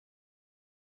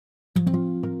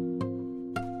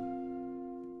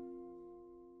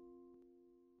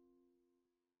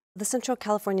The Central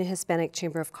California Hispanic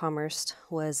Chamber of Commerce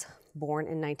was born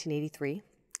in 1983,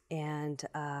 and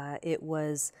it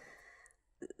was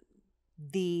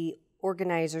the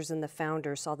organizers and the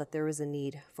founders saw that there was a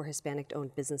need for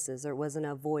Hispanic-owned businesses. There wasn't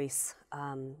a voice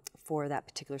for that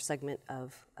particular segment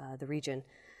of the region.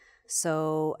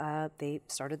 So they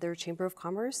started their Chamber of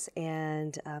Commerce,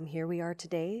 and here we are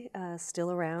today,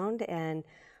 still around. And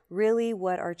really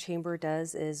what our chamber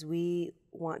does is we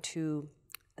want to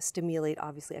stimulate,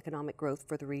 obviously, economic growth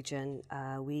for the region.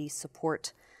 We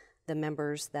support the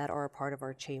members that are a part of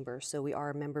our chamber. So we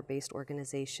are a member-based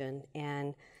organization.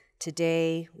 And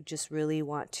today, we just really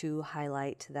want to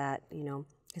highlight that,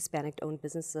 Hispanic-owned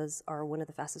businesses are one of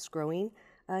the fastest growing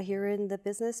here in the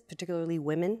business, particularly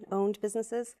women-owned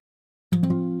businesses.